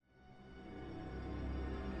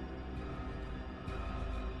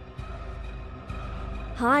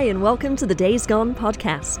Hi, and welcome to the Days Gone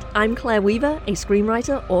podcast. I'm Claire Weaver, a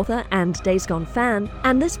screenwriter, author, and Days Gone fan,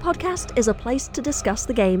 and this podcast is a place to discuss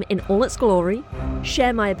the game in all its glory,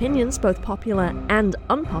 share my opinions, both popular and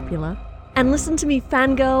unpopular, and listen to me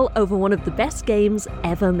fangirl over one of the best games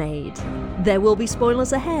ever made. There will be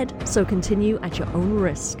spoilers ahead, so continue at your own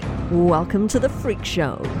risk. Welcome to the Freak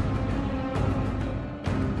Show.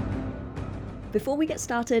 Before we get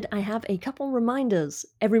started, I have a couple reminders.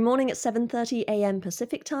 Every morning at 7:30 a.m.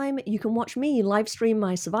 Pacific time, you can watch me live stream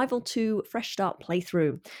my Survival 2 Fresh Start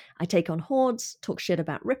playthrough. I take on hordes, talk shit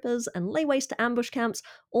about rippers, and lay waste to ambush camps,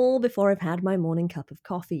 all before I've had my morning cup of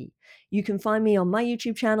coffee. You can find me on my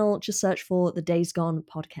YouTube channel, just search for the Days Gone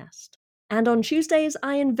podcast. And on Tuesdays,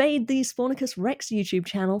 I invade the Spornicus Rex YouTube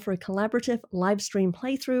channel for a collaborative live stream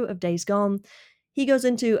playthrough of Days Gone. He goes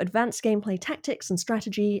into advanced gameplay tactics and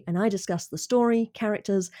strategy, and I discuss the story,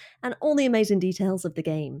 characters, and all the amazing details of the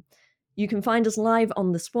game. You can find us live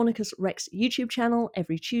on the Spornicus Rex YouTube channel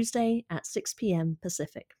every Tuesday at 6 p.m.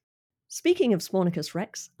 Pacific. Speaking of Spornicus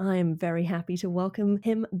Rex, I am very happy to welcome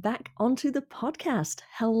him back onto the podcast.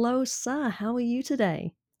 Hello, sir. How are you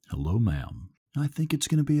today? Hello, ma'am. I think it's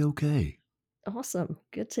going to be okay. Awesome.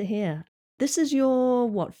 Good to hear. This is your,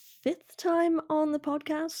 fifth time on the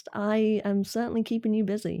podcast? I am certainly keeping you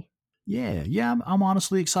busy. Yeah, I'm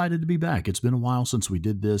honestly excited to be back. It's been a while since we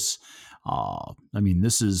did this.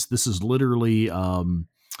 This is literally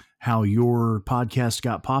how your podcast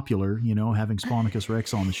got popular, having Sponicus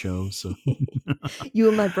Rex on the show. So You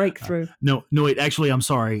were my breakthrough. No, wait, actually, I'm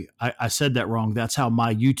sorry. I said that wrong. That's how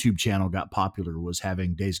my YouTube channel got popular, was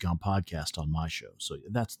having Days Gone podcast on my show. So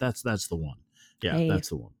that's the one. Yeah, Hey, that's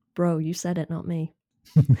the one. Bro, you said it, not me.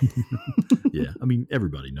 Yeah,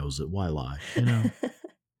 everybody knows it. Why lie?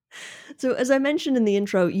 So as I mentioned in the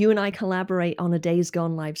intro, you and I collaborate on a Days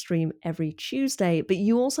Gone live stream every Tuesday, but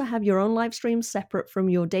you also have your own live streams separate from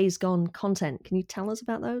your Days Gone content. Can you tell us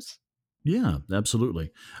about those? Yeah,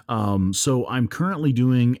 absolutely. So I'm currently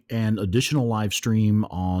doing an additional live stream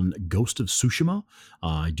on Ghost of Tsushima.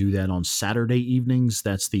 I do that on Saturday evenings.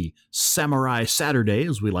 That's the Samurai Saturday,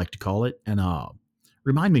 as we like to call it. And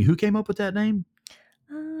remind me, who came up with that name?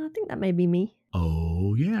 I think that may be me.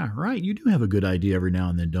 Oh, yeah, right. You do have a good idea every now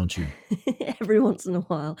and then, don't you? Every once in a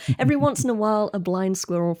while. Every once in a while, a blind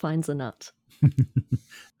squirrel finds a nut.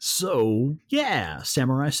 So, yeah,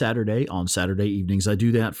 Samurai Saturday on Saturday evenings. I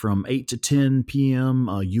do that from 8 to 10 p.m.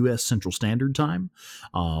 U.S. Central Standard Time.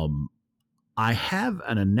 I have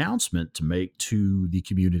an announcement to make to the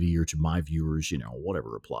community or to my viewers,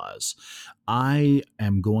 whatever applies. I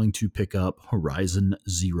am going to pick up Horizon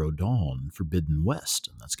Zero Dawn Forbidden West,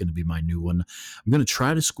 and that's going to be my new one. I'm going to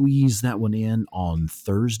try to squeeze that one in on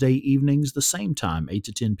Thursday evenings, the same time, 8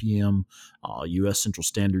 to 10 p.m. U.S. Central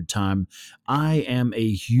Standard Time. I am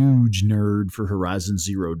a huge nerd for Horizon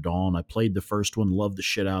Zero Dawn. I played the first one, loved the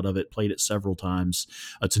shit out of it, played it several times.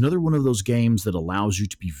 It's another one of those games that allows you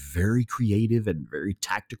to be very creative and very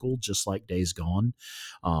tactical, just like Days Gone.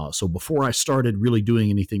 So before I started really doing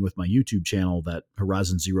anything with my YouTube channel, that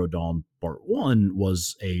Horizon Zero Dawn Part 1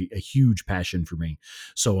 was a huge passion for me.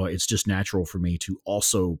 So it's just natural for me to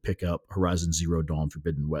also pick up Horizon Zero Dawn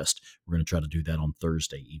Forbidden West. We're going to try to do that on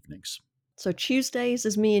Thursday evenings. So Tuesdays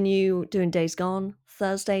is me and you doing Days Gone.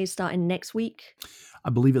 Thursdays starting next week. I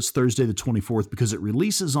believe it's Thursday the 24th because it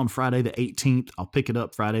releases on Friday the 18th. I'll pick it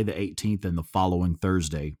up Friday the 18th, and the following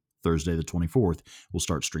Thursday the 24th, we'll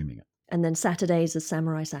start streaming it. And then Saturdays is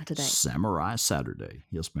Samurai Saturday. Samurai Saturday.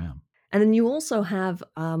 Yes, ma'am. And then you also have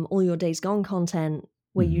all your Days Gone content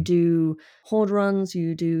where you do horde runs,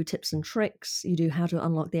 you do tips and tricks, you do how to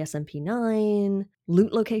unlock the SMP9,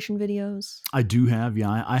 loot location videos. I do have,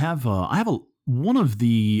 yeah. I have one of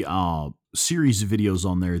the series of videos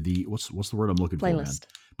on there. The what's the word I'm looking for?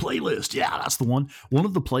 Playlist. Yeah, that's the one. One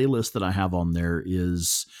of the playlists that I have on there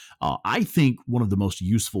is, I think, one of the most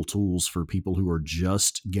useful tools for people who are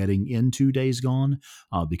just getting into Days Gone,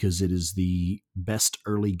 because it is the best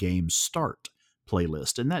early game start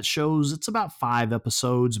playlist. And that shows, it's about 5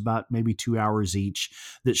 episodes, about maybe 2 hours each,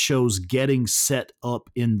 that shows getting set up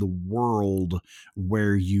in the world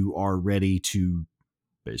where you are ready to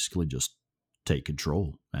basically just take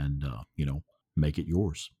control and, make it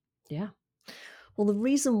yours. Yeah. Well, the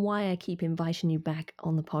reason why I keep inviting you back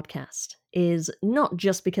on the podcast is not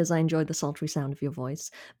just because I enjoy the sultry sound of your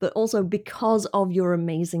voice, but also because of your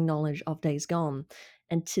amazing knowledge of Days Gone.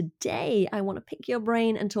 And today I want to pick your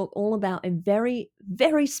brain and talk all about a very,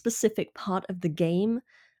 very specific part of the game,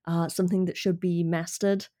 something that should be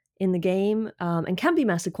mastered in the game and can be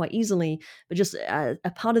mastered quite easily, but just a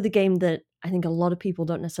part of the game that I think a lot of people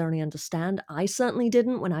don't necessarily understand. I certainly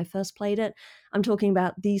didn't when I first played it. I'm talking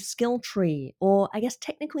about the skill tree, or I guess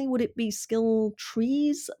technically would it be skill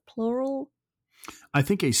trees, plural? I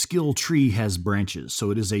think a skill tree has branches,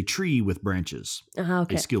 so it is a tree with branches.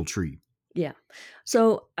 Okay. A skill tree. Yeah.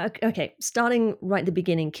 So, okay, starting right at the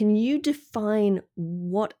beginning, can you define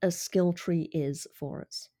what a skill tree is for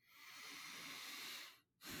us?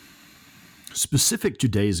 Specific to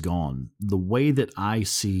Days Gone, the way that I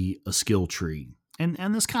see a skill tree, and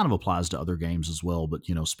this kind of applies to other games as well, but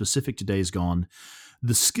specific to Days Gone,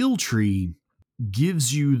 the skill tree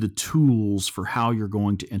gives you the tools for how you're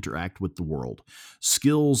going to interact with the world.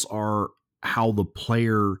 Skills are how the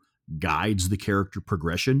player guides the character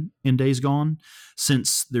progression in Days Gone.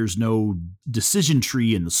 Since there's no decision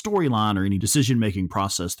tree in the storyline or any decision-making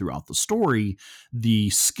process throughout the story, the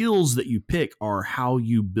skills that you pick are how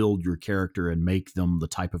you build your character and make them the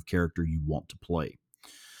type of character you want to play.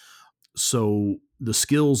 So the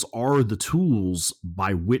skills are the tools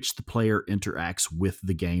by which the player interacts with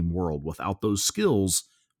the game world. Without those skills,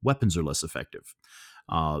 weapons are less effective.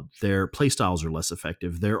 Their playstyles are less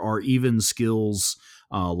effective. There are even skills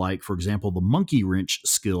like, for example, the monkey wrench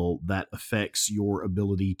skill that affects your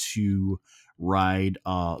ability to ride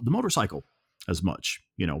the motorcycle as much,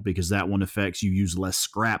 because that one affects you use less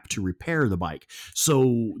scrap to repair the bike.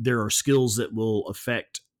 So there are skills that will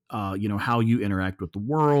affect how you interact with the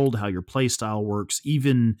world, how your play style works,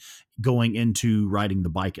 even going into riding the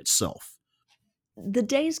bike itself. The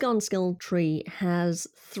Days Gone skill tree has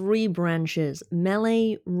 3 branches: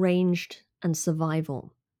 melee, ranged, and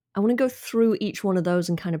survival. I want to go through each one of those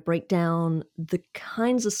and kind of break down the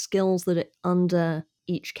kinds of skills that are under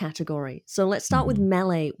each category. So let's start with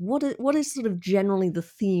melee. What is sort of generally the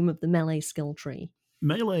theme of the melee skill tree?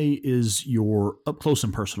 Melee is your up close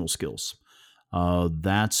and personal skills.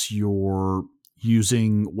 That's your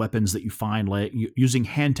using weapons that you find, using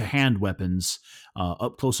hand-to-hand weapons,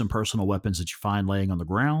 up close and personal weapons that you find laying on the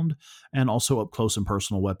ground, and also up close and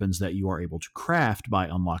personal weapons that you are able to craft by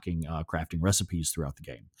unlocking crafting recipes throughout the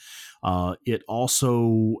game. It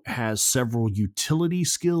also has several utility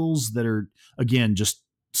skills that are, again, just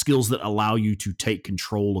skills that allow you to take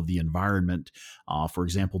control of the environment. For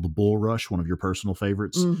example, the bull rush, one of your personal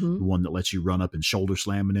favorites, the one that lets you run up and shoulder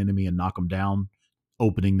slam an enemy and knock them down,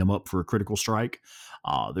 opening them up for a critical strike.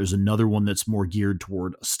 There's another one that's more geared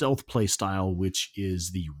toward a stealth play style, which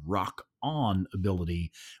is the rock on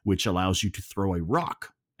ability, which allows you to throw a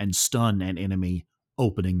rock and stun an enemy,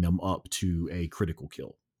 opening them up to a critical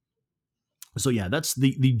kill. So yeah, that's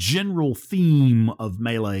the general theme of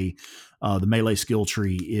melee. The melee skill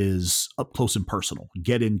tree is up close and personal.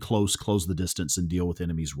 Get in close, close the distance, and deal with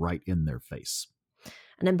enemies right in their face.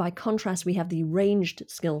 And then by contrast, we have the ranged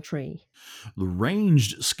skill tree. The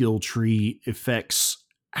ranged skill tree affects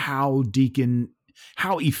how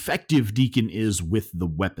effective Deacon is with the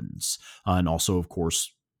weapons. And also, of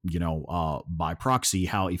course, by proxy,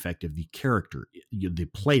 how effective the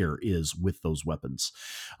player is with those weapons.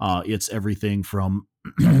 It's everything from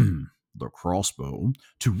the crossbow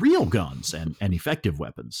to real guns and effective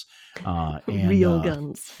weapons. Real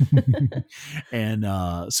guns.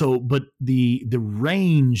 But the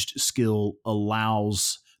ranged skill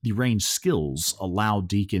allows... The ranged skills allow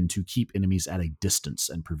Deacon to keep enemies at a distance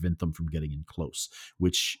and prevent them from getting in close,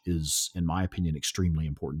 which is, in my opinion, extremely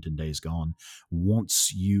important in Days Gone.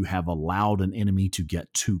 Once you have allowed an enemy to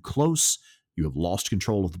get too close, you have lost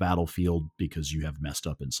control of the battlefield because you have messed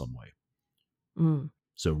up in some way.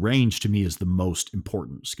 So range to me is the most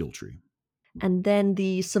important skill tree. And then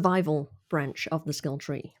the survival branch of the skill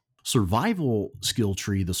tree. Survival skill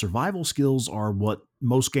tree. The survival skills are what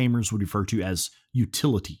most gamers would refer to as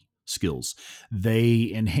utility skills.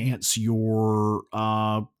 They enhance your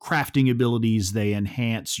crafting abilities. They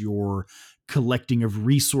enhance your collecting of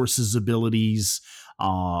resources abilities.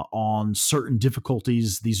 On certain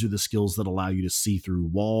difficulties, these are the skills that allow you to see through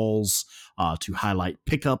walls, to highlight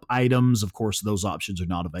pickup items. Of course, those options are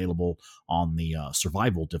not available on the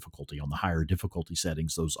survival difficulty. On the higher difficulty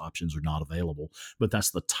settings, those options are not available. But that's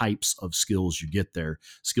the types of skills you get there.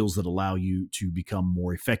 Skills that allow you to become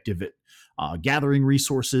more effective at gathering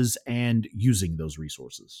resources and using those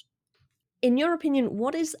resources. In your opinion,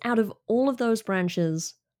 what is, out of all of those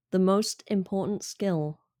branches, the most important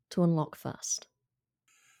skill to unlock first?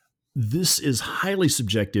 This is highly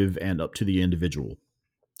subjective and up to the individual.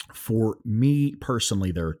 For me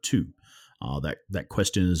personally, there are 2. That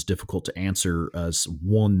question is difficult to answer as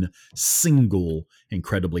one single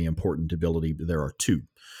incredibly important ability, but there are 2.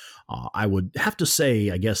 I would have to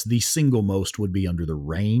say, I guess the single most would be under the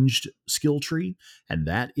ranged skill tree, and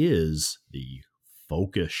that is the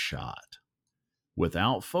focus shot.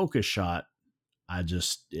 Without focus shot,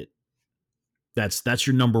 that's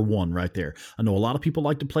your number one right there. I know a lot of people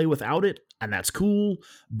like to play without it, and that's cool,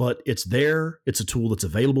 but it's there. It's a tool that's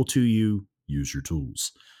available to you. Use your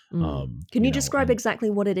tools. Can you describe exactly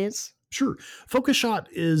what it is? Sure. Focus shot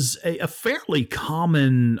is a fairly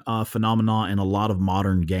common phenomenon in a lot of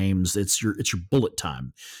modern games. It's your bullet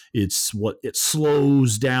time. It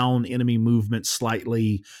slows down enemy movement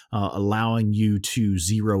slightly, allowing you to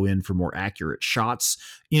zero in for more accurate shots.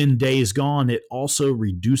 In Days Gone, it also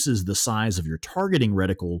reduces the size of your targeting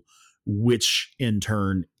reticle, which in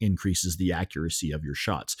turn increases the accuracy of your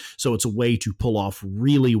shots. So it's a way to pull off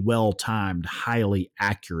really well-timed, highly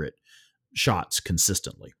accurate shots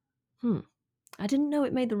consistently. I didn't know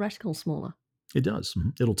it made the reticle smaller. It does.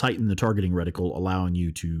 It'll tighten the targeting reticle, allowing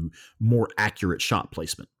you to more accurate shot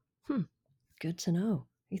placement. Good to know.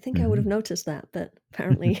 You think I would have noticed that, but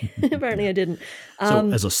apparently I didn't. So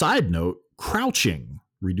as a side note, crouching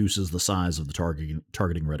reduces the size of the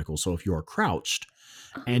targeting reticle. So if you are crouched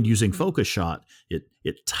and using focus shot, it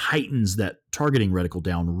tightens that targeting reticle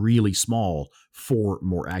down really small for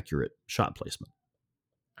more accurate shot placement.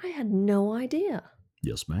 I had no idea.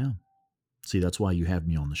 Yes, ma'am. See, that's why you have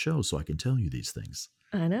me on the show, so I can tell you these things.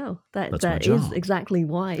 I know. That is exactly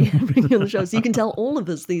why I bring you on the show. So you can tell all of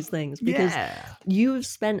us these things because you've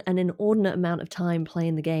spent an inordinate amount of time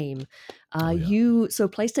playing the game. So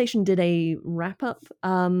PlayStation did a wrap-up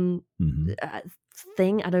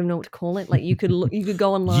thing. I don't know what to call it. Like you could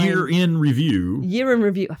go online. Year in review.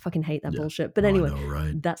 I fucking hate that bullshit. But anyway,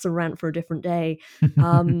 that's a rant for a different day.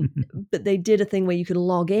 But they did a thing where you could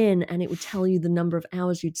log in and it would tell you the number of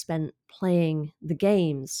hours you'd spent playing the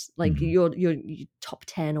games, like your top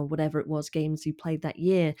 10 or whatever it was games you played that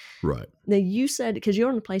year. Right. Now you said, because you're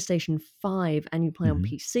on the PlayStation 5 and you play on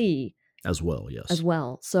PC. As well, yes. As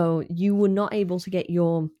well. So you were not able to get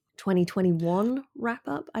your 2021 wrap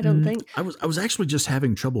up, I don't think. I was actually just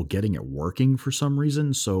having trouble getting it working for some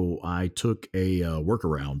reason, so I took a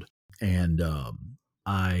workaround and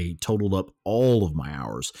I totaled up all of my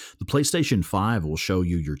hours. The PlayStation 5 will show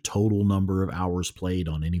you your total number of hours played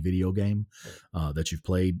on any video game that you've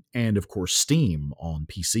played, and of course Steam on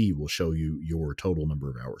PC will show you your total number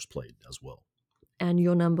of hours played as well. And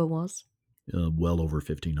your number was? Well over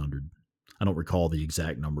 1,500. I don't recall the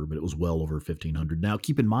exact number, but it was well over 1,500. Now,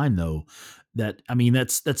 keep in mind, though, that, I mean,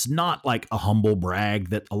 that's not like a humble brag,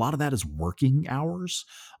 that a lot of that is working hours.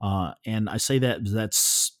 And I say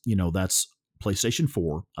that's PlayStation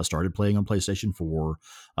 4. I started playing on PlayStation 4.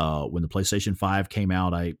 When the PlayStation 5 came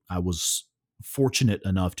out, I was fortunate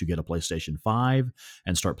enough to get a PlayStation 5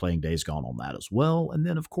 and start playing Days Gone on that as well. And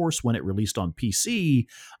then, of course, when it released on PC,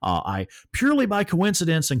 I purely by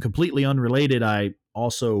coincidence and completely unrelated, I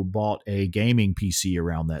also bought a gaming PC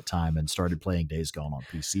around that time and started playing Days Gone on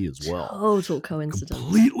PC as well. Total coincidence.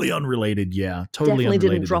 Completely unrelated, yeah. Totally Definitely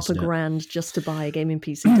unrelated. Didn't drop a grand just to buy a gaming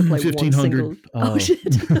PC to play one single. Oh shit!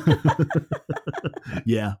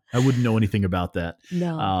 Yeah, I wouldn't know anything about that.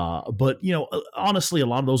 No, but honestly, a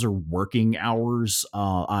lot of those are working hours.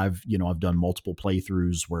 I've done multiple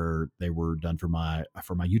playthroughs where they were done for my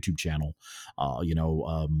YouTube channel. The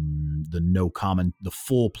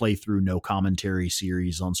full playthrough, no commentary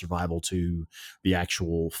series on Survival 2, the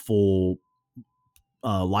actual full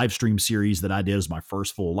live stream series that I did as my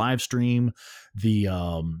first full live stream, the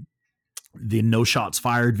no shots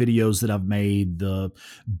fired videos that I've made, the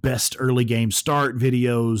best early game start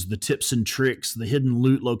videos, the tips and tricks, the hidden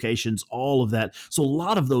loot locations, all of that. So a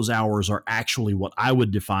lot of those hours are actually what I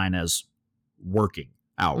would define as working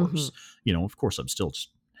hours. Of course, I'm still just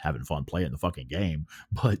having fun playing the fucking game,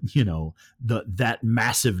 but that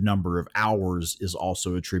massive number of hours is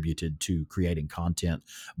also attributed to creating content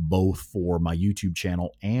both for my YouTube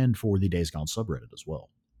channel and for the Days Gone subreddit as well.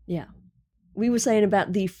 Yeah. We were saying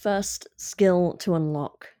about the first skill to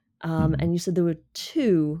unlock, and you said there were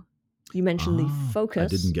two. You mentioned the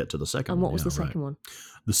focus. I didn't get to the second one. And what was the second one?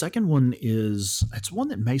 The second one it's one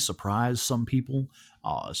that may surprise some people,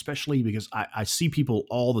 especially because I see people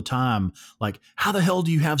all the time like, how the hell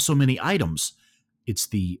do you have so many items? It's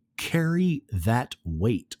the carry that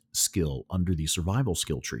weight skill under the survival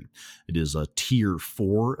skill tree. It is a tier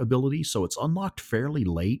 4 ability, so it's unlocked fairly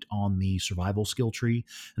late on the survival skill tree.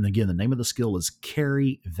 And again, the name of the skill is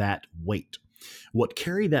carry that weight. What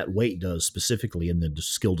carry that weight does specifically in the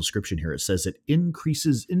skill description here, it says it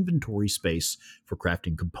increases inventory space for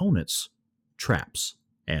crafting components, traps,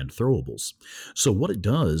 and throwables. So what it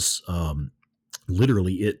does,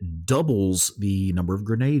 literally it doubles the number of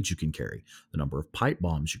grenades you can carry, the number of pipe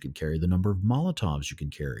bombs you can carry, the number of Molotovs you can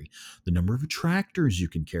carry, the number of attractors you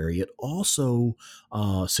can carry. It also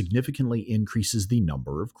significantly increases the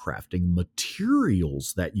number of crafting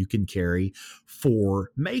materials that you can carry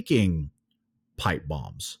for making pipe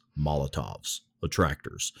bombs, Molotovs,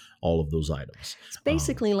 attractors, all of those items. It's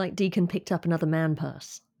basically like Deacon picked up another man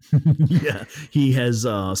purse. Yeah, he has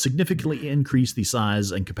significantly increased the size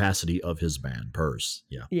and capacity of his man purse.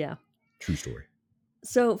 Yeah, true story.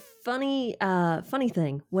 So funny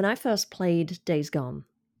thing. When I first played Days Gone,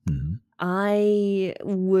 I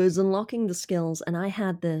was unlocking the skills, and I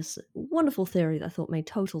had this wonderful theory that I thought made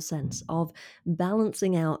total sense of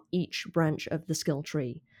balancing out each branch of the skill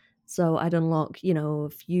tree. So I'd unlock, a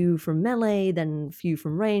few from melee, then a few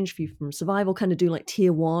from range, a few from survival, kind of do like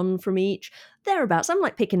tier 1 from each, thereabouts. I'm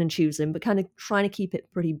like picking and choosing, but kind of trying to keep it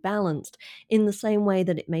pretty balanced in the same way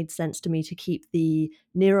that it made sense to me to keep the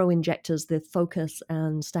Nero injectors, the focus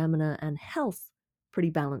and stamina and health pretty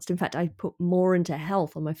balanced. In fact, I put more into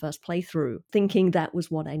health on my first playthrough, thinking that was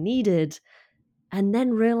what I needed, and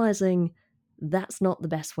then realizing that's not the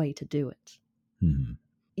best way to do it.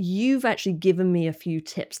 You've actually given me a few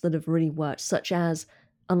tips that have really worked, such as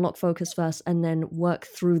unlock focus first and then work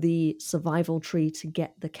through the survival tree to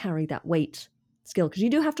carry that weight skill. Because you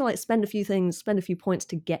do have to spend a few points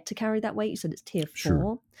to get to carry that weight. You said it's tier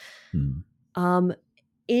 4. Sure.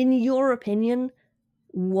 In your opinion,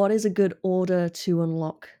 what is a good order to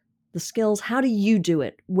unlock the skills? How do you do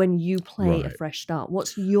it when you play a fresh start?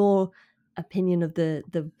 What's your opinion of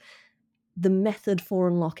the method for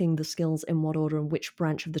unlocking the skills, in what order and which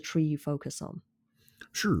branch of the tree you focus on?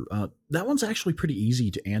 Sure. That one's actually pretty easy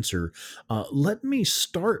to answer. Let me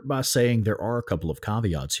start by saying there are a couple of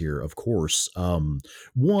caveats here, of course.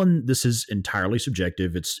 One, this is entirely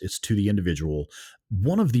subjective. It's to the individual.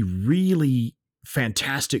 One of the really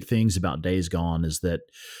fantastic things about Days Gone is that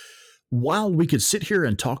while we could sit here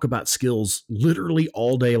and talk about skills literally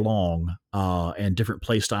all day long, and different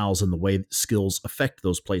play styles and the way skills affect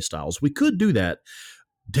those play styles, we could do that.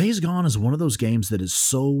 Days Gone is one of those games that is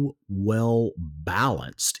so well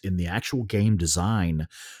balanced in the actual game design.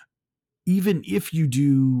 Even if you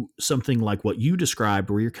do something like what you described,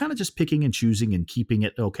 where you're kind of just picking and choosing and keeping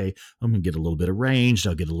it, okay, I'm going to get a little bit of ranged,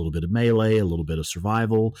 I'll get a little bit of melee, a little bit of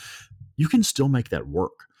survival, you can still make that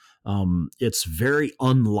work. It's very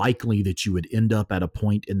unlikely that you would end up at a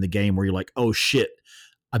point in the game where you're like, oh shit,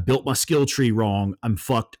 I built my skill tree wrong. I'm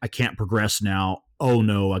fucked. I can't progress now. Oh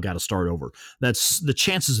no, I got to start over. That's the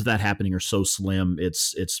chances of that happening are so slim.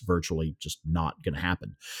 It's virtually just not going to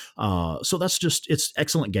happen. So it's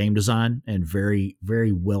excellent game design and very,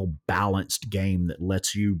 very well balanced game that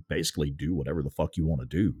lets you basically do whatever the fuck you want to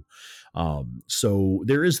do. So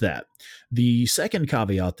there is that. The second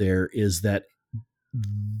caveat there is that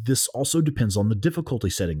this also depends on the difficulty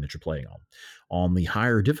setting that you're playing on. On the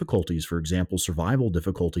higher difficulties, for example, survival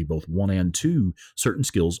difficulty, both 1 and 2, certain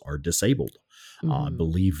skills are disabled. I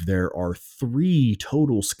believe there are 3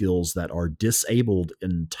 total skills that are disabled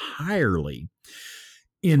entirely.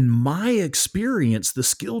 In my experience, the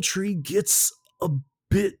skill tree gets a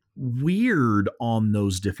bit weird on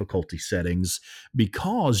those difficulty settings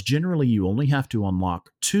because generally you only have to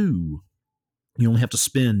unlock 2. You only have to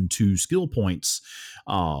spend 2 skill points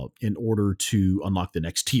in order to unlock the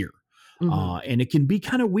next tier. And it can be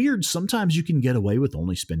kind of weird. Sometimes you can get away with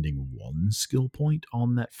only spending 1 skill point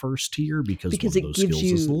on that first tier because one of those skills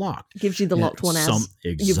is locked. Gives you the locked one as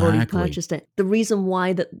you've already purchased it. The reason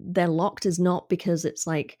why that they're locked is not because it's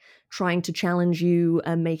like trying to challenge you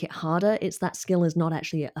and make it harder. It's that skill is not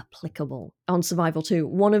actually applicable. On Survival 2,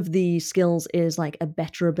 one of the skills is like a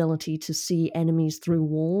better ability to see enemies through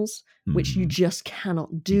walls, which you just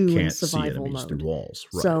cannot do in survival mode. Through walls.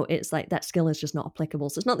 Right. So it's like that skill is just not applicable.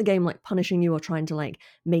 So it's not the game like punishing you or trying to like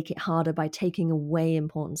make it harder by taking away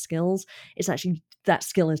important skills. It's actually that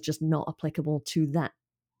skill is just not applicable to that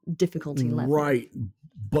difficulty level. Right.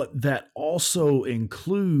 But that also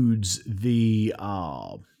includes the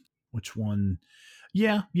which one?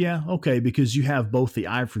 Yeah, okay, because you have both the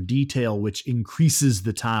eye for detail, which increases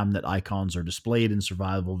the time that icons are displayed in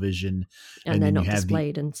survival vision. And they're not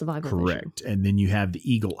displayed in survival vision. Correct. And then you have the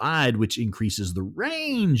eagle-eyed, which increases the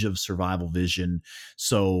range of survival vision.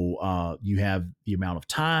 So you have the amount of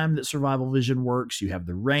time that survival vision works, you have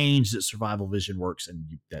the range that survival vision works, and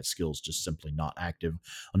that skill is just simply not active.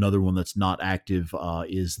 Another one that's not active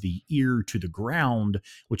is the ear to the ground,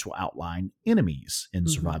 which will outline enemies in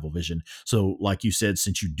survival vision. So like you said,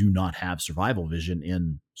 since you do not have survival vision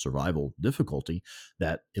in survival difficulty,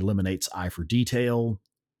 that eliminates eye for detail.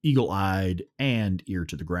 eagle-eyed, and ear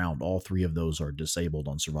to the ground. All three of those are disabled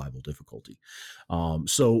on survival difficulty.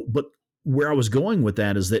 But where I was going with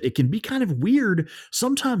that is that it can be kind of weird.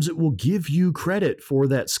 Sometimes it will give you credit for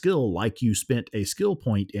that skill, like you spent a skill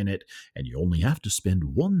point in it, and you only have to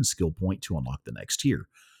spend one skill point to unlock the next tier.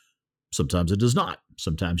 Sometimes it does not.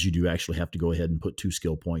 Sometimes you do actually have to go ahead and put 2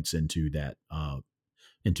 skill points into that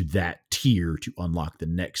tier to unlock the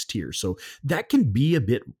next tier. So that can be a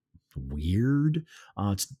bit weird.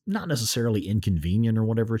 It's not necessarily inconvenient or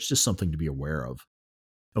whatever. It's just something to be aware of.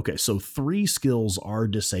 Okay, so 3 skills are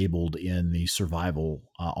disabled in the survival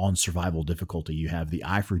on survival difficulty. You have the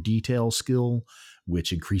Eye for Detail skill,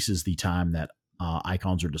 which increases the time that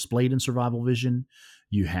icons are displayed in survival vision.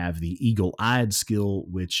 You have the Eagle-Eyed skill,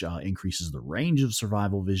 which increases the range of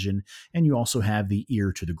survival vision. And you also have the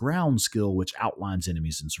Ear to the Ground skill, which outlines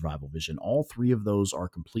enemies in survival vision. All 3 of those are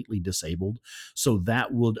completely disabled. So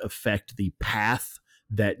that would affect the path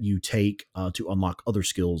that you take to unlock other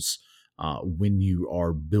skills when you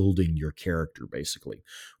are building your character, basically.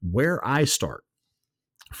 Where I start,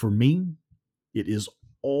 for me, it is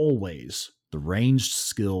always the ranged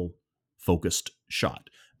skill focused shot.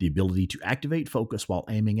 The ability to activate focus while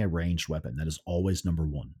aiming a ranged weapon. That is always number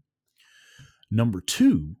 1. Number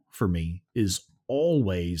 2 for me is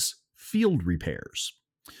always field repairs.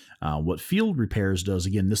 What field repairs does,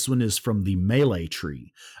 again, this one is from the melee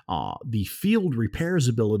tree. The field repairs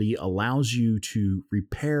ability allows you to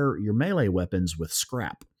repair your melee weapons with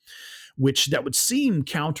scrap, which that would seem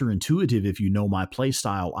counterintuitive if you know my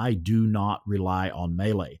playstyle. I do not rely on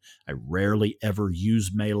melee. I rarely ever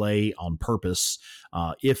use melee on purpose.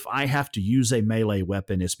 If I have to use a melee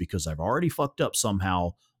weapon, it's because I've already fucked up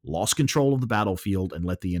somehow, lost control of the battlefield, and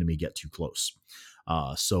let the enemy get too close.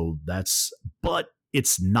 But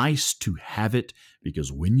it's nice to have it,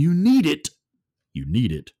 because when you need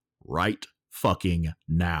it right fucking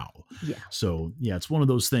now. Yeah. So yeah, it's one of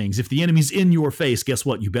those things. If the enemy's in your face, guess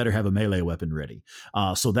what? You better have a melee weapon ready.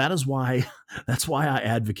 So that's why I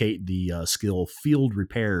advocate the skill Field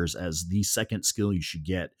Repairs as the second skill you should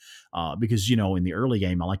get. Because, in the early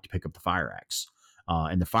game, I like to pick up the Fire Axe.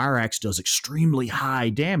 And the Fire Axe does extremely high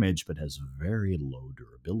damage, but has very low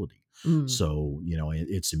durability. So,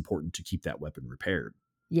 it's important to keep that weapon repaired.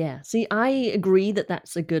 Yeah, see, I agree that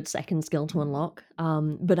that's a good second skill to unlock,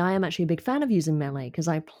 but I am actually a big fan of using melee because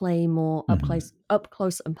I play more up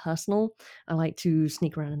close and personal. I like to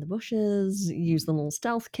sneak around in the bushes, use the little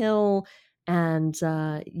stealth kill, and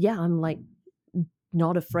I'm like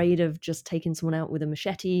not afraid of just taking someone out with a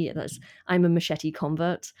machete. I'm a machete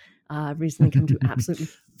convert. I've recently come to absolutely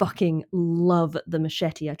fucking love the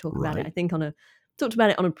machete. I talk about it, I think talked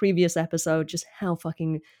about it on a previous episode, just how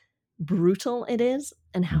fucking brutal it is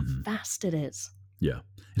and how fast it is. Yeah.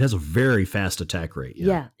 It has a very fast attack rate.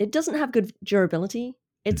 Yeah. It doesn't have good durability.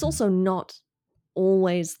 It's also not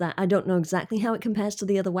always that. I don't know exactly how it compares to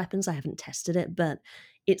the other weapons. I haven't tested it, but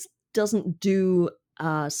it doesn't do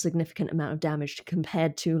a significant amount of damage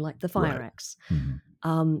compared to like the Fire Axe.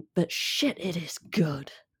 But shit, it is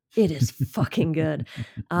good. It is fucking good.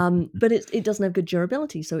 But it doesn't have good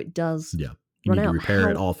durability, so it does You need to repair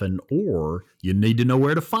it often, or you need to know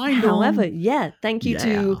where to find them. However, thank you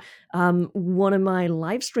to one of my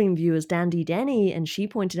live stream viewers, Dandy Denny, and she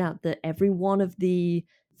pointed out that every one of the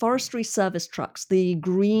forestry service trucks, the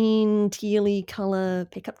green tealy color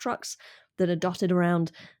pickup trucks that are dotted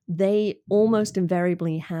around, they almost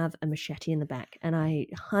invariably have a machete in the back, and I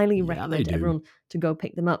highly recommend everyone to go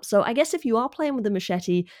pick them up. So I guess if you are playing with the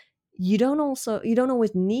machete, you don't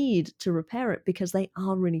always need to repair it because they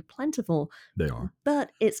are really plentiful. They are.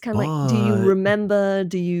 But it's kind of like, do you remember?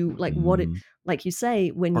 Do you like you say,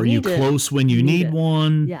 when you need it? Are you close when you need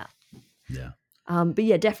one? Yeah. Yeah. But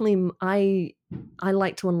yeah, definitely I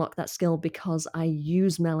like to unlock that skill because I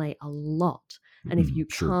use melee a lot. And if you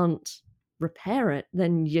can't repair it,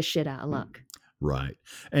 then you're shit out of luck. Right.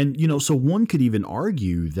 And, so one could even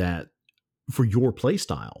argue that for your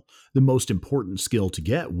playstyle, the most important skill to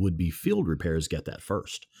get would be field repairs. Get that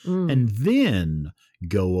first, and then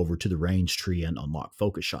go over to the range tree and unlock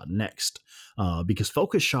focus shot next. Because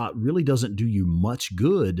focus shot really doesn't do you much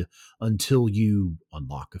good until you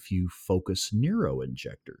unlock a few focus Nero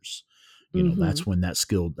injectors. That's when that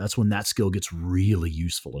skill gets really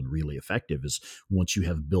useful and really effective, is once you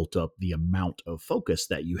have built up the amount of focus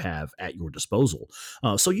that you have at your disposal.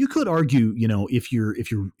 So you could argue, if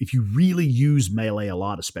you really use melee a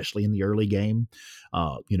lot, especially in the early game,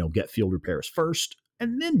 get field repairs first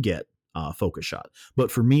and then get focus shot.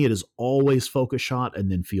 But for me, it is always focus shot and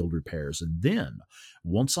then field repairs. And then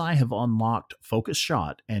once I have unlocked focus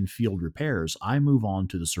shot and field repairs, I move on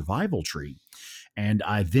to the survival tree. And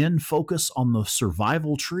I then focus on the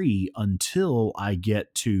survival tree until I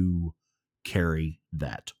get to carry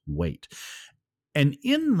that weight. And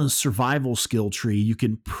in the survival skill tree, you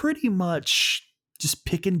can pretty much just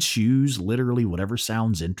pick and choose literally whatever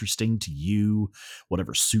sounds interesting to you,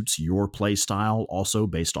 whatever suits your play style, also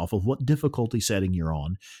based off of what difficulty setting you're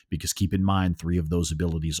on, because keep in mind, 3 of those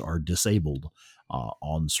abilities are disabled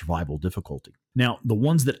on survival difficulty. Now, the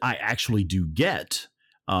ones that I actually do get,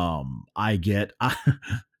 I get,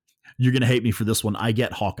 you're going to hate me for this one, I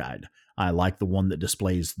get Hawkeyed. I like the one that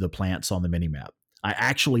displays the plants on the minimap. I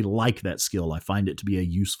actually like that skill. I find it to be a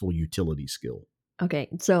useful utility skill. Okay,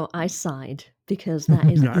 so I sighed because that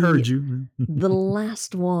is I heard you. the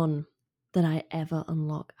last one that I ever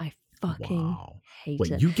unlock. I fucking hate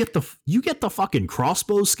Wait, it. you get the fucking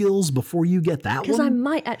crossbow skills before you get that one? Because I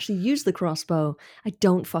might actually use the crossbow. I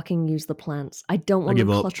don't fucking use the plants. I don't want them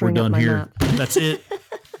cluttering We're done up my here. map. That's it.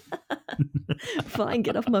 Fine,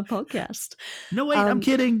 get off my podcast. No, wait, I'm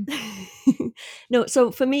kidding. No,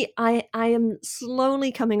 so for me, I am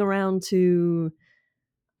slowly coming around to...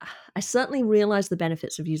 I certainly realize the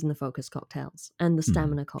benefits of using the focus cocktails and the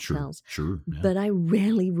stamina cocktails. Sure. Yeah. But I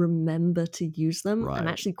rarely remember to use them. Right. I'm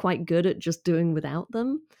actually quite good at just doing without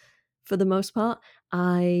them for the most part.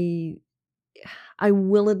 I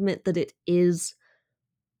will admit that it is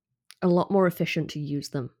a lot more efficient to use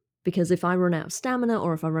them. Because if I run out of stamina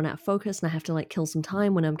or if I run out of focus and I have to like kill some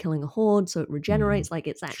time when I'm killing a horde so it regenerates, like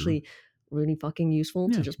it's actually really fucking useful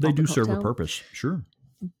to just pop they do a cocktail. serve a purpose, sure.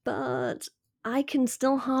 But I can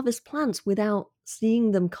still harvest plants without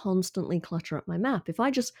seeing them constantly clutter up my map. If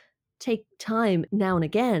I just take time now and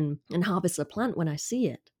again and harvest a plant when I see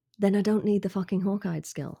it, then I don't need the fucking Hawkeye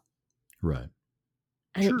skill. Right.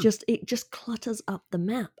 And it just clutters up the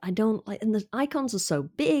map. I don't like, and the icons are so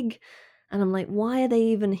big, and I'm like, why are they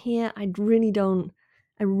even here? I really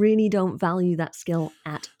don't value that skill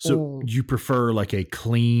at all. So you prefer like a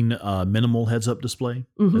clean, minimal heads-up display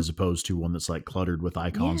as opposed to one that's like cluttered with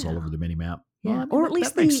icons all over the minimap? Yeah, well, I mean, or at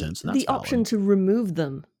least that makes sense. the option to remove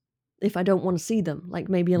them if I don't want to see them, like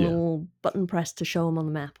maybe a little button press to show them on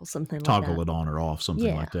the map or something like that. Toggle it on or off,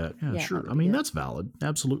 something like that. Yeah, sure. I mean, good. that's valid.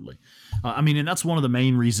 Absolutely. I mean, and that's one of the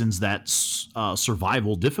main reasons that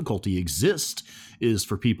survival difficulty exists is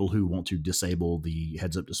for people who want to disable the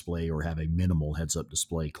heads-up display or have a minimal heads-up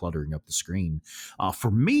display cluttering up the screen.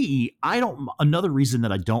 For me, another reason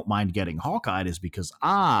that I don't mind getting Hawkeyed is because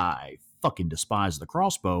I fucking despise the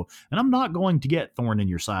crossbow, and I'm not going to get Thorn in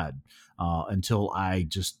Your Side until I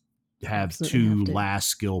just have two last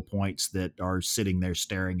skill points that are sitting there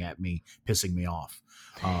staring at me, pissing me off.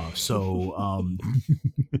 So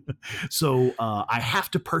I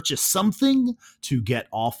have to purchase something to get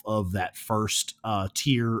off of that first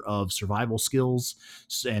tier of survival skills,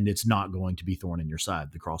 and it's not going to be Thorn in Your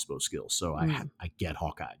Side, the crossbow skill. So I get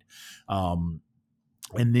Hawkeyed.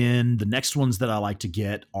 And then the next ones that I like to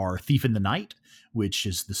get are Thief in the Night, this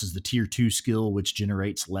is the tier 2 skill, which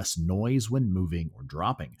generates less noise when moving or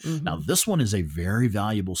dropping. Now, this one is a very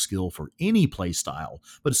valuable skill for any playstyle,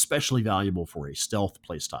 but especially valuable for a stealth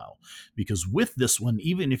playstyle, because with this one,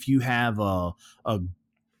 even if you have a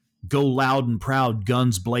go loud and proud,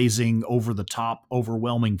 guns blazing, over the top,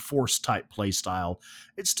 overwhelming force type playstyle,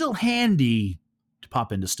 it's still handy to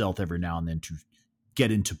pop into stealth every now and then to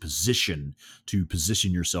get into position, to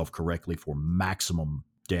position yourself correctly for maximum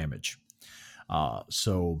damage.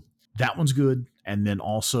 So that one's good. And then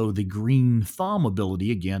also the Green Thumb ability,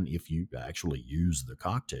 again, if you actually use the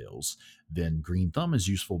cocktails, then Green Thumb is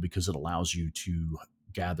useful because it allows you to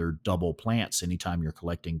gather double plants anytime you're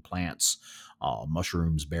collecting plants,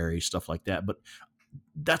 mushrooms, berries, stuff like that. But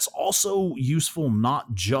that's also useful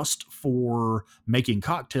not just for making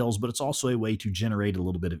cocktails, but it's also a way to generate a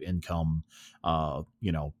little bit of income,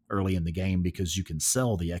 early in the game, because you can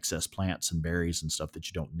sell the excess plants and berries and stuff that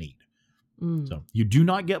you don't need. So you do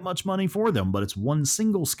not get much money for them, but it's one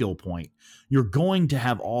single skill point. You're going to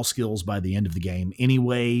have all skills by the end of the game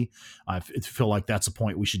anyway. I feel like that's a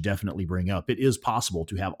point we should definitely bring up. It is possible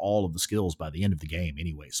to have all of the skills by the end of the game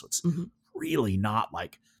anyway. So it's really not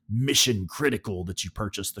like mission critical that you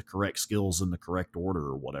purchase the correct skills in the correct order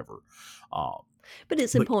or whatever. But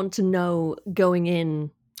it's important to know going in.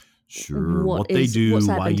 Sure, what they do,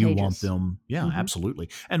 why you want them. Yeah, absolutely.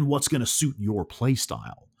 And what's going to suit your play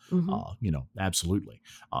style. Absolutely.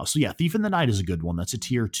 So yeah, Thief in the Night is a good one. That's a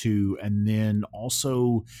tier 2. And then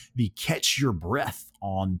also the Catch Your Breath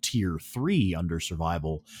on tier 3 under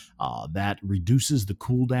survival, that reduces the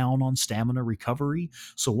cooldown on stamina recovery.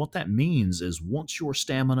 So what that means is once your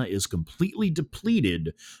stamina is completely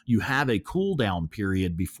depleted, you have a cooldown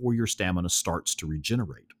period before your stamina starts to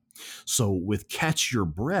regenerate. So with Catch Your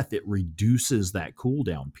Breath, it reduces that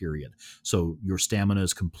cooldown period. So your stamina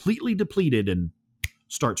is completely depleted and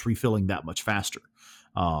starts refilling that much faster.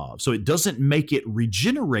 So it doesn't make it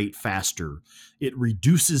regenerate faster. It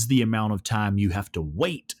reduces the amount of time you have to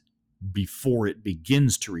wait before it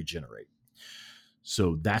begins to regenerate.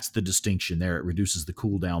 So that's the distinction there. It reduces the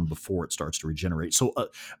cooldown before it starts to regenerate. So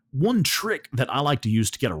one trick that I like to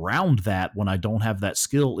use to get around that when I don't have that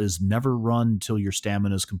skill is never run till your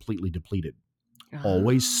stamina is completely depleted.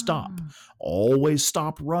 Always stop. Always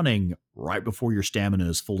stop running right before your stamina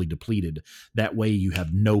is fully depleted. That way you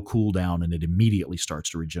have no cooldown and it immediately starts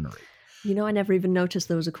to regenerate. You know, I never even noticed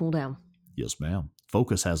there was a cooldown. Yes, ma'am.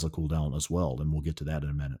 Focus has a cooldown as well, and we'll get to that in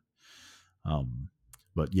a minute.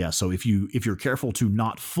 But yeah, so if you're careful to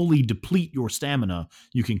not fully deplete your stamina,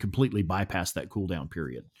 you can completely bypass that cooldown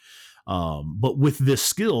period. But with this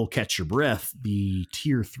skill, Catch Your Breath, the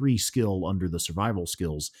tier 3 skill under the survival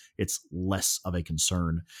skills, it's less of a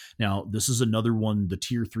concern. Now, this is another one, the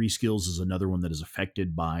tier 3 skills is another one that is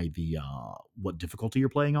affected by the what difficulty you're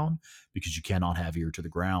playing on, because you cannot have ear to the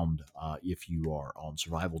ground if you are on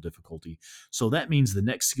survival difficulty. So that means the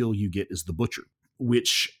next skill you get is the Butcher,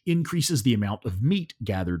 which increases the amount of meat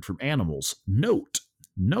gathered from animals. Note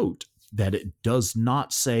that it does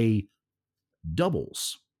not say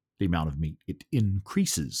doubles the amount of meat. It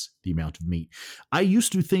increases the amount of meat. I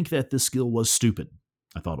used to think that this skill was stupid.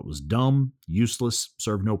 I thought it was dumb, useless,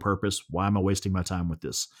 served no purpose. Why am I wasting my time with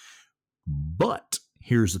this? But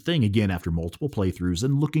here's the thing, again, after multiple playthroughs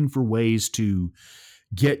and looking for ways to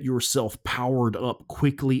get yourself powered up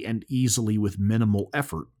quickly and easily with minimal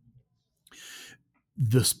effort,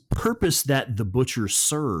 the purpose that the Butcher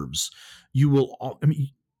serves,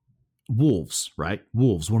 wolves, right?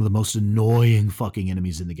 Wolves, one of the most annoying fucking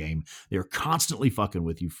enemies in the game. They're constantly fucking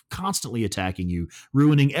with you, constantly attacking you,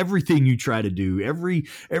 ruining everything you try to do, every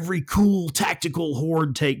cool tactical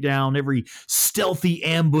horde takedown, every stealthy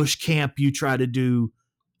ambush camp you try to do.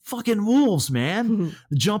 Fucking wolves, man.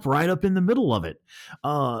 Jump right up in the middle of it.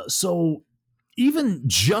 So even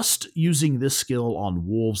just using this skill on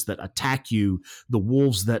wolves that attack you, the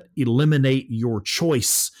wolves that eliminate your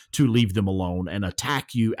choice to leave them alone and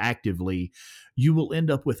attack you actively, you will end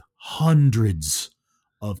up with hundreds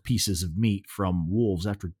of pieces of meat from wolves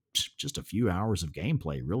after just a few hours of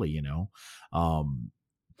gameplay, really, you know.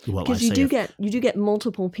 Because you do get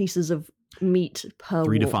multiple pieces of meat per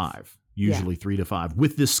 3 wolf. to 5, usually 3 to 5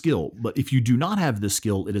 with this skill. But if you do not have this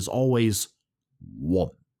skill, it is always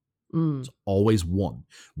 1. It's always 1.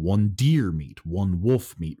 1 deer meat, 1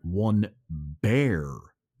 wolf meat, 1 bear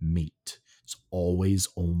meat. It's always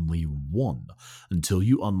only 1 until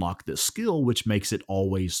you unlock this skill, which makes it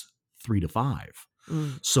always 3 to 5.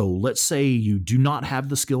 So let's say you do not have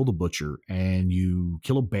the skill to Butcher and you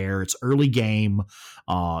kill a bear. It's early game.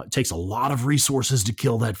 It takes a lot of resources to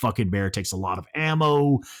kill that fucking bear. It takes a lot of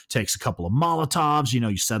ammo, takes a couple of Molotovs.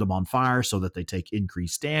 You set them on fire so that they take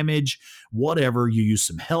increased damage. Whatever. You use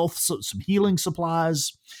some health, some healing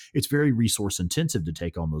supplies. It's very resource intensive to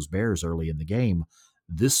take on those bears early in the game.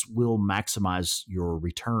 This will maximize your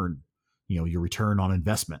return, your return on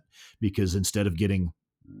investment, because instead of getting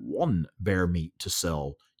 1 bear meat to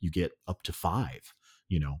sell, you get up to 5,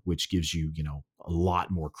 which gives you, a lot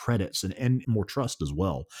more credits and more trust as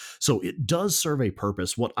well. So it does serve a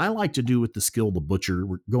purpose. What I like to do with the skill, the Butcher,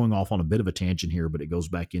 we're going off on a bit of a tangent here, but it goes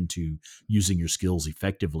back into using your skills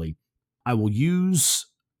effectively. I will use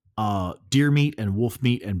deer meat and wolf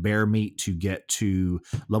meat and bear meat to get to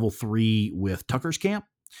level 3 with Tucker's Camp.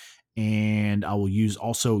 And I will use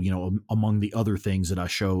also, among the other things that I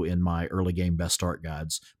show in my early game best start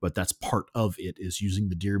guides, but that's part of it, is using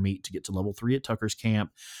the deer meat to get to level 3 at Tucker's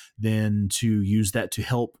Camp, then to use that to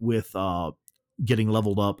help with getting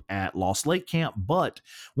leveled up at Lost Lake Camp. But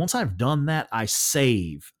once I've done that, I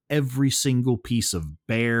save every single piece of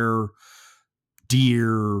bear,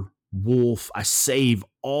 deer, wolf. I save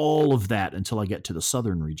all of that until I get to the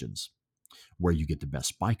southern regions, where you get the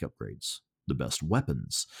best bike upgrades, the best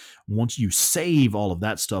weapons. Once you save all of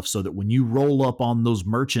that stuff, so that when you roll up on those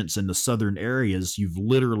merchants in the southern areas, you've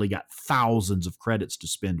literally got thousands of credits to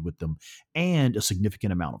spend with them and a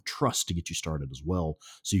significant amount of trust to get you started as well.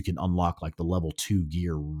 So you can unlock like the level 2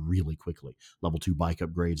 gear really quickly, level 2 bike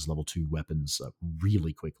upgrades, level 2 weapons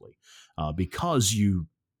really quickly, because you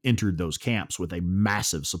entered those camps with a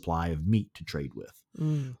massive supply of meat to trade with.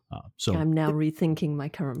 So I'm now rethinking my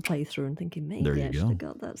current playthrough and thinking maybe I should have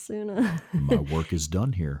got that sooner. My work is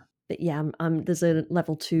done here. But yeah, there's a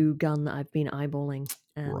level 2 gun that I've been eyeballing.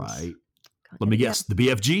 And right. Let me guess, the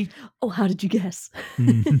BFG? Oh, how did you guess?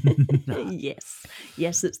 Yes.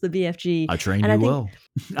 Yes, it's the BFG. I trained And you I think, well.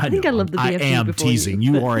 I think I love the BFG I am before teasing.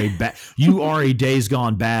 you. You are you are a Days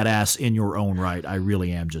Gone badass in your own right. I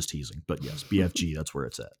really am just teasing. But yes, BFG, that's where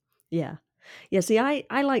it's at. Yeah. Yeah, see, I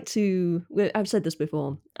like to, I've said this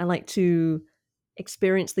before, I like to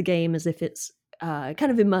experience the game as if it's kind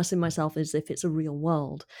of immersing myself as if it's a real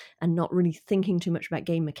world and not really thinking too much about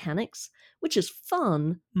game mechanics, which is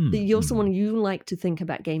fun. But you're someone, you like to think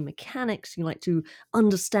about game mechanics. You like to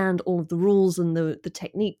understand all of the rules and the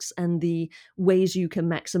techniques and the ways you can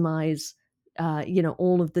maximize,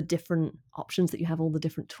 all of the different options that you have, all the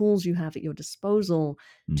different tools you have at your disposal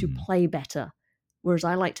to play better. Whereas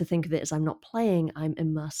I like to think of it as I'm not playing, I'm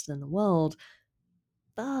immersed in the world.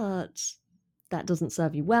 But that doesn't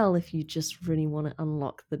serve you well if you just really want to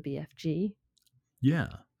unlock the BFG. Yeah.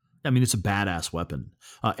 I mean, it's a badass weapon.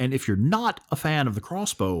 And if you're not a fan of the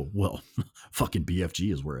crossbow, well, fucking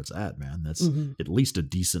BFG is where it's at, man. That's at least a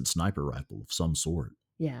decent sniper rifle of some sort.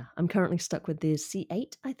 Yeah, I'm currently stuck with the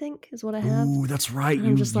C8, I think, is what I have. Ooh, that's right.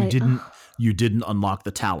 You didn't unlock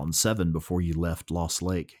the Talon 7 before you left Lost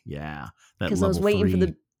Lake. Yeah. Because I was waiting for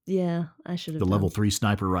the... Yeah, I should have the level 3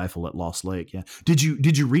 sniper rifle at Lost Lake. Yeah. Did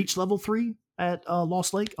you reach level 3 at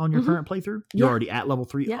Lost Lake on your current playthrough? You're already at level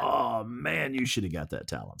 3? Yeah. Oh man, you should have got that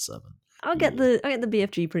Talon 7. I'll get the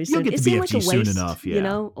BFG pretty soon. You'll get the BFG like soon enough, yeah.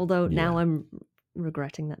 Although now I'm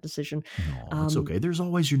regretting that decision. No, it's okay. There's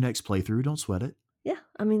always your next playthrough. Don't sweat it. Yeah,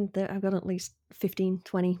 I mean, I've got at least 15,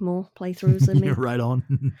 20 more playthroughs in me. You're right on.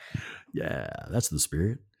 Yeah, that's the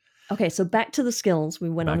spirit. Okay, so back to the skills. We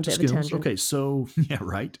went on a bit of a tangent. Okay, so yeah,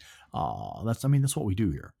 right. That's what we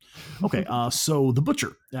do here. Okay, so the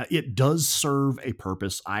Butcher, it does serve a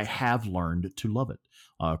purpose. I have learned to love it.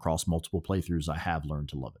 Across multiple playthroughs, I have learned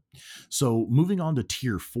to love it. So moving on to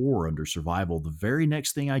tier 4 under survival, the very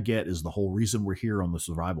next thing I get is the whole reason we're here on the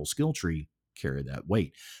survival skill tree. Carry that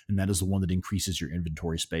weight, and that is the one that increases your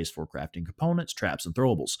inventory space for crafting components, traps, and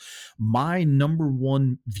throwables. My number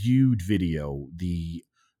one viewed video, the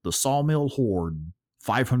Sawmill Horde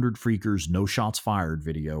 500 Freakers No Shots Fired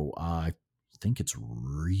video, I think it's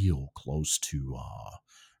real close to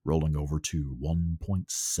rolling over to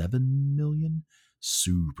 1.7 million.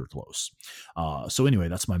 Super close. So anyway,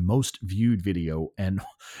 that's my most viewed video, and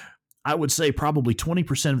I would say probably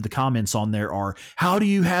 20% of the comments on there are, how do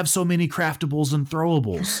you have so many craftables and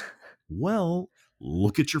throwables? Well,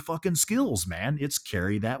 look at your fucking skills, man. It's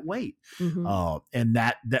carry that weight. And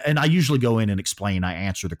I usually go in and explain, I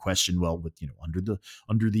answer the question, well, with,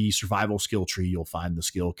 under the survival skill tree, you'll find the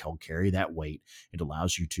skill called carry that weight. It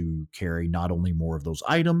allows you to carry not only more of those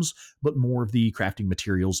items, but more of the crafting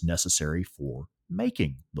materials necessary for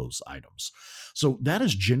making those items. So that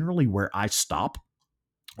is generally where I stop.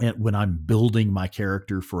 And when I'm building my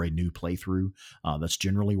character for a new playthrough, that's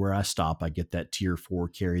generally where I stop. I get that tier 4,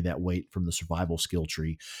 carry that weight from the survival skill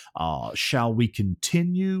tree. Shall we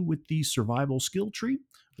continue with the survival skill tree,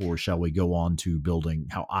 or shall we go on to building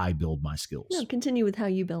how I build my skills? No, continue with how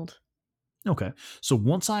you build. Okay. So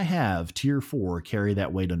once I have tier 4, carry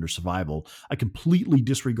that weight under survival, I completely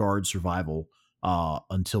disregard survival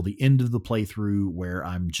until the end of the playthrough, where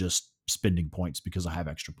I'm just spending points because I have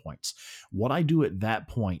extra points. What I do at that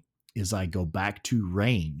point is I go back to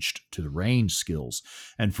the ranged skills.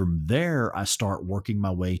 And from there, I start working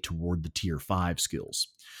my way toward the tier 5 skills.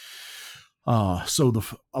 So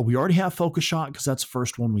we already have Focus Shot because that's the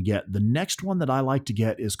first one we get. The next one that I like to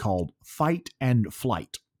get is called Fight and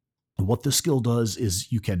Flight. What this skill does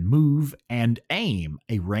is you can move and aim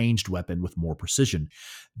a ranged weapon with more precision.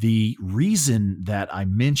 The reason that I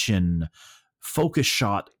mention Focus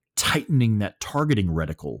Shot tightening that targeting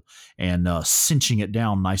reticle and cinching it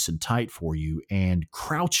down nice and tight for you, and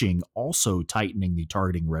crouching also tightening the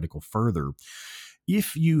targeting reticle further.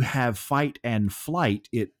 If you have Fight and Flight,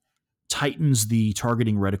 it tightens the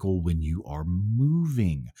targeting reticle when you are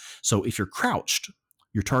moving. So if you're crouched,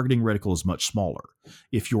 your targeting reticle is much smaller.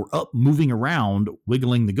 If you're up moving around,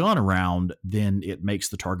 wiggling the gun around, then it makes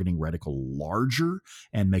the targeting reticle larger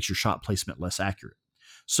and makes your shot placement less accurate.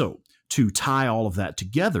 So to tie all of that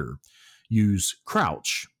together, use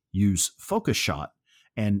crouch, use Focus Shot,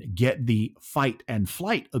 and get the Fight and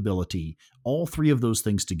Flight ability. All three of those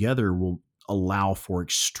things together will allow for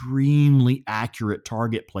extremely accurate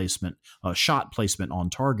target placement, shot placement on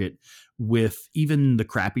target with even the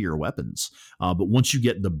crappier weapons. But once you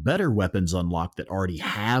get the better weapons unlocked that already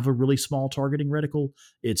have a really small targeting reticle,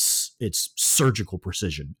 it's surgical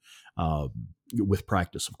precision with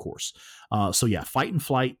practice, of course. So yeah, Fight and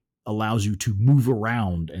Flight allows you to move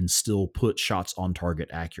around and still put shots on target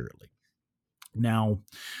accurately. Now,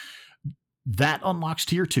 That unlocks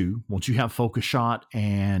tier 2. Once you have focus shot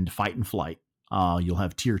and fight and flight, you'll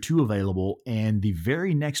have tier 2 available. And the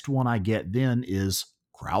very next one I get then is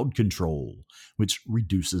crowd control, which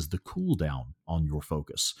reduces the cooldown on your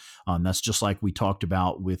focus. That's just like we talked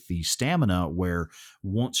about with the stamina, where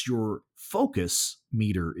once your focus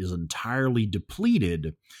meter is entirely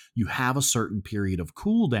depleted, you have a certain period of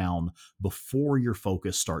cooldown before your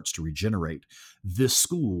focus starts to regenerate. This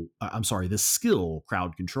skill,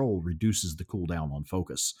 crowd control, reduces the cooldown on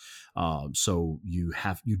focus. So you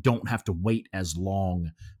don't have to wait as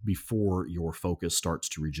long before your focus starts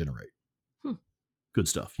to regenerate. Good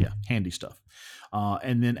stuff. Yeah, handy stuff.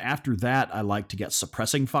 And then after that, I like to get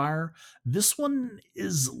suppressing fire. This one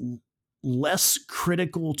is less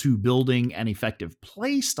critical to building an effective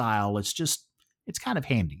play style. It's kind of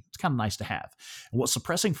handy. It's kind of nice to have. And what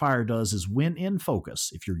suppressing fire does is, when in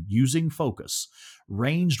focus, if you're using focus,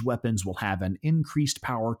 ranged weapons will have an increased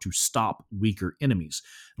power to stop weaker enemies.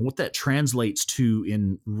 And what that translates to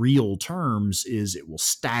in real terms is it will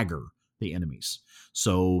stagger the enemies.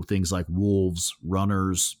 So things like wolves,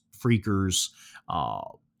 runners, freakers,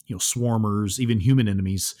 swarmers, even human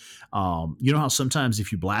enemies. You know how sometimes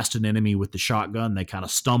if you blast an enemy with the shotgun, they kind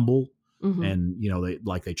of stumble, and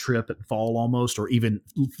they trip and fall almost, or even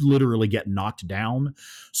literally get knocked down.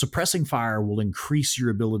 Suppressing fire will increase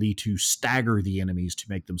your ability to stagger the enemies, to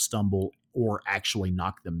make them stumble or actually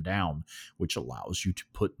knock them down, which allows you to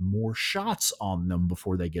put more shots on them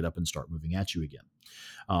before they get up and start moving at you again.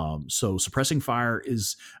 So suppressing fire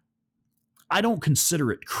is, I don't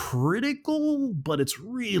consider it critical, but it's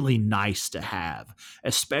really nice to have,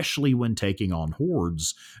 especially when taking on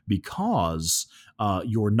hordes, because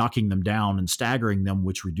you're knocking them down and staggering them,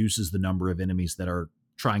 which reduces the number of enemies that are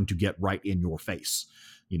trying to get right in your face.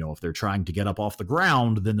 If they're trying to get up off the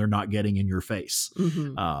ground, then they're not getting in your face.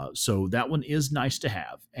 So that one is nice to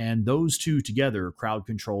have. And those two together, crowd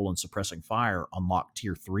control and suppressing fire, unlock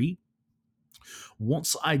tier 3.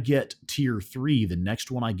 Once I get tier 3, the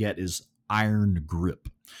next one I get is Iron Grip.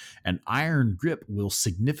 And Iron Grip will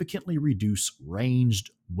significantly reduce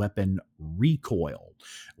ranged weapon recoil.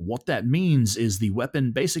 What that means is the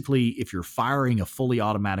weapon, basically, if you're firing a fully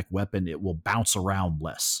automatic weapon, it will bounce around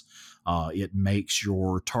less. It makes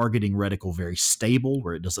your targeting reticle very stable,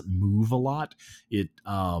 where it doesn't move a lot. It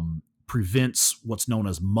prevents what's known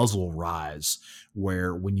as muzzle rise,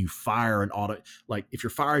 where when you fire if you're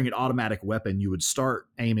firing an automatic weapon, you would start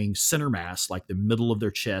aiming center mass, like the middle of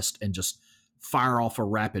their chest, and just fire off a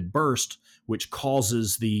rapid burst, which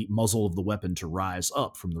causes the muzzle of the weapon to rise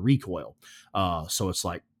up from the recoil. So it's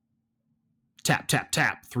like tap, tap,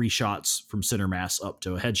 tap, 3 shots from center mass up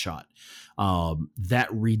to a headshot. That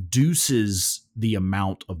reduces the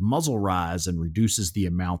amount of muzzle rise and reduces the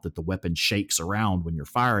amount that the weapon shakes around when you're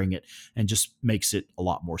firing it, and just makes it a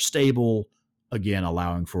lot more stable, again,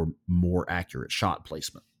 allowing for more accurate shot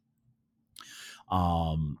placement.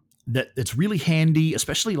 That it's really handy,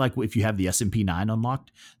 especially like if you have the SMP9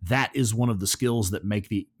 unlocked. That is one of the skills that makes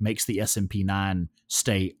the SMP9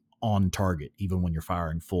 stay on target, even when you're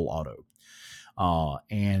firing full auto.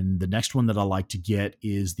 And the next one that I like to get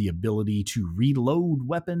is the ability to reload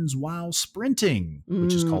weapons while sprinting,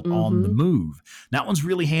 which is called On the Move. That one's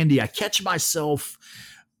really handy. I catch myself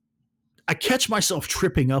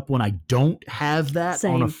tripping up when I don't have that.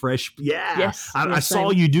 Same. On a fresh. Yeah. Yes, I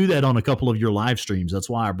saw you do that on a couple of your live streams. That's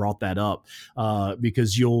why I brought that up,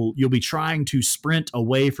 because you'll be trying to sprint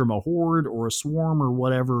away from a horde or a swarm or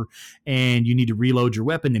whatever, and you need to reload your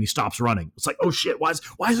weapon, and he stops running. It's like, oh shit, why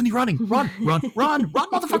isn't he running? Run,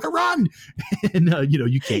 motherfucker, run. And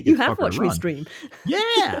you can't get You have watched me stream.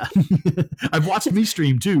 Yeah. I've watched me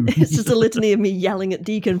stream too. It's just a litany of me yelling at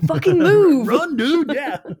Deacon, fucking move. Run, dude.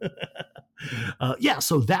 Yeah.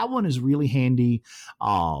 So that one is really handy.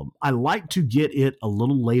 I like to get it a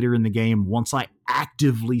little later in the game, once I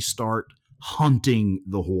actively start hunting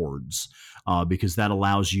the hordes, because that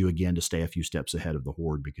allows you, again, to stay a few steps ahead of the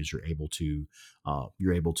horde, because you're able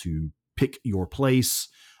to pick your place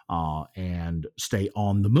and stay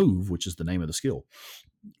on the move, which is the name of the skill,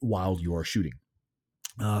 while you are shooting.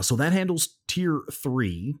 So that handles tier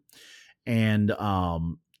 3, and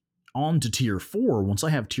on to tier 4. Once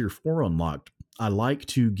I have tier 4 unlocked, I like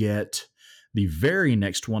to get the very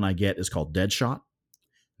next one I get is called Deadshot.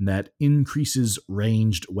 That increases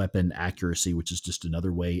ranged weapon accuracy, which is just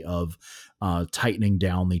another way of tightening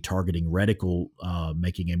down the targeting reticle,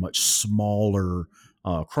 making a much smaller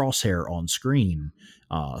crosshair on screen,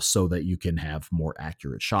 so that you can have more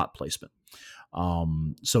accurate shot placement.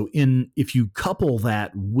 If you couple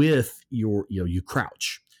that with you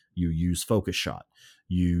crouch, you use focus shot,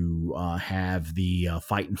 you have the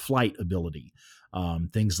fight and flight ability.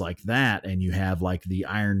 things like that, and you have like the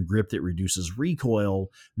iron grip that reduces recoil,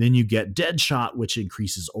 then you get Deadshot, which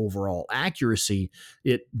increases overall accuracy.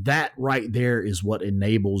 That right there is what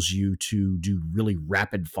enables you to do really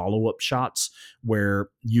rapid follow-up shots where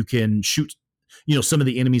you can shoot. Some of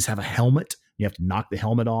the enemies have a helmet. You have to knock the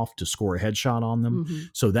helmet off to score a headshot on them. Mm-hmm.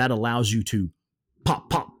 So that allows you to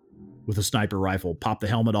pop with a sniper rifle, pop the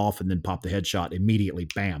helmet off, and then pop the headshot immediately.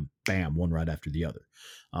 Bam, bam, one right after the other.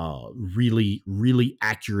 Really, really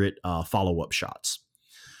accurate follow-up shots.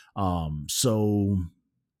 So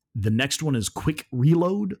the next one is Quick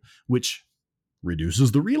Reload, which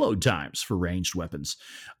reduces the reload times for ranged weapons.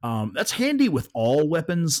 That's handy with all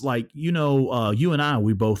weapons. Like, you and I,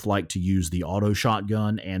 we both like to use the auto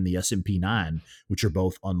shotgun and the SMP-9, which are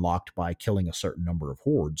both unlocked by killing a certain number of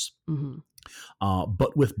hordes. Mm-hmm.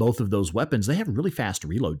 But with both of those weapons, they have really fast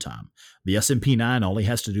reload time. The SMP-9, all he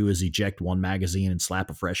has to do is eject one magazine and slap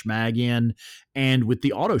a fresh mag in. And with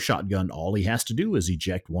the auto shotgun, all he has to do is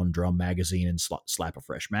eject one drum magazine and slap a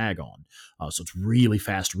fresh mag on. So it's really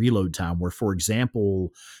fast reload time, where, for example,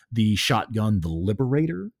 the shotgun, the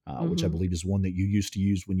Liberator, which I believe is one that you used to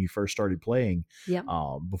use when you first started playing,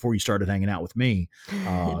 before you started hanging out with me.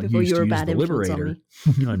 Before you were a bad influence on me.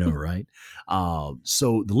 I know, right?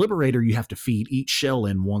 So the Liberator, you have to feed each shell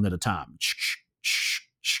in one at a time.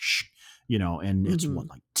 And it's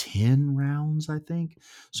like 10 rounds, I think.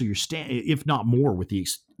 So you're if not more, with the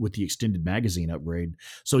extended magazine upgrade.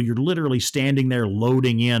 So you're literally standing there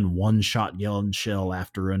loading in one shotgun shell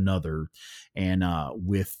after another. And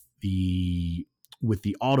with the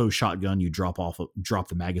auto shotgun, you drop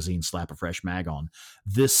the magazine, slap a fresh mag on.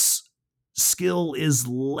 This skill is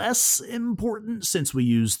less important since we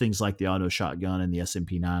use things like the auto shotgun and the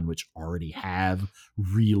SMP-9, which already have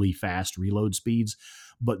really fast reload speeds,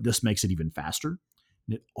 but this makes it even faster.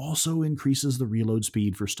 And it also increases the reload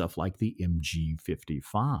speed for stuff like the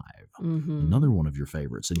MG55, another one of your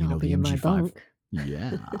favorites. And the MG5.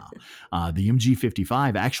 Yeah. The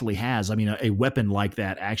MG55 actually has, a weapon like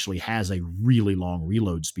that actually has a really long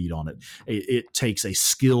reload speed on it. It takes a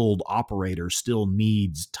skilled operator, still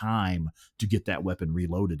needs time to get that weapon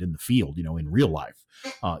reloaded in the field. In real life,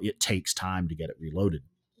 it takes time to get it reloaded.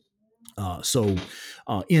 So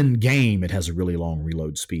in game, it has a really long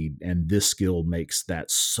reload speed, and this skill makes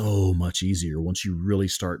that so much easier once you really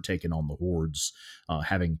start taking on the hordes.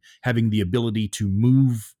 Having the ability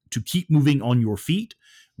to keep moving on your feet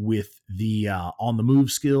with the on the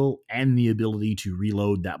move skill and the ability to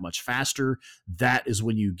reload that much faster, that is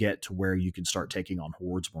when you get to where you can start taking on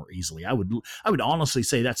hordes more easily. I would honestly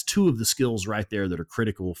say that's two of the skills right there that are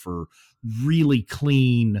critical for really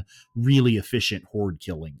clean, really efficient horde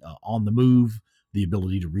killing. On the move, the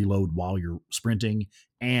ability to reload while you're sprinting,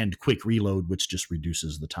 and quick reload, which just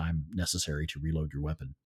reduces the time necessary to reload your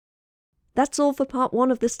weapon. That's all for part 1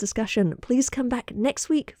 of this discussion. Please come back next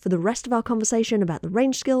week for the rest of our conversation about the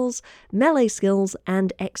range skills, melee skills,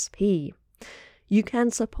 and XP. You can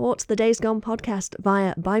support the Days Gone podcast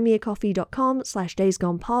via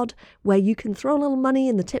buymeacoffee.com/daysgonepod, where you can throw a little money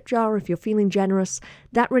in the tip jar if you're feeling generous.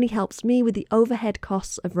 That really helps me with the overhead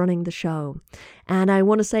costs of running the show. And I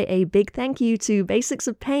want to say a big thank you to Basics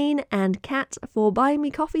of Pain and Kat for buying me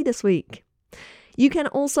coffee this week. You can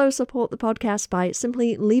also support the podcast by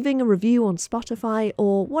simply leaving a review on Spotify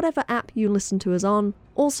or whatever app you listen to us on.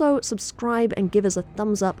 Also, subscribe and give us a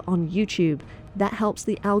thumbs up on YouTube. That helps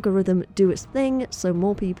the algorithm do its thing so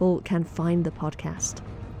more people can find the podcast.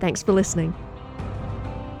 Thanks for listening.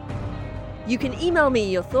 You can email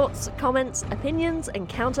me your thoughts, comments, opinions, and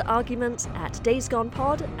counter-arguments at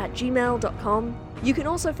daysgonepod@gmail.com. You can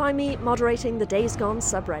also find me moderating the Days Gone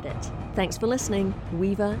subreddit. Thanks for listening.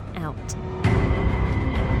 Weaver out.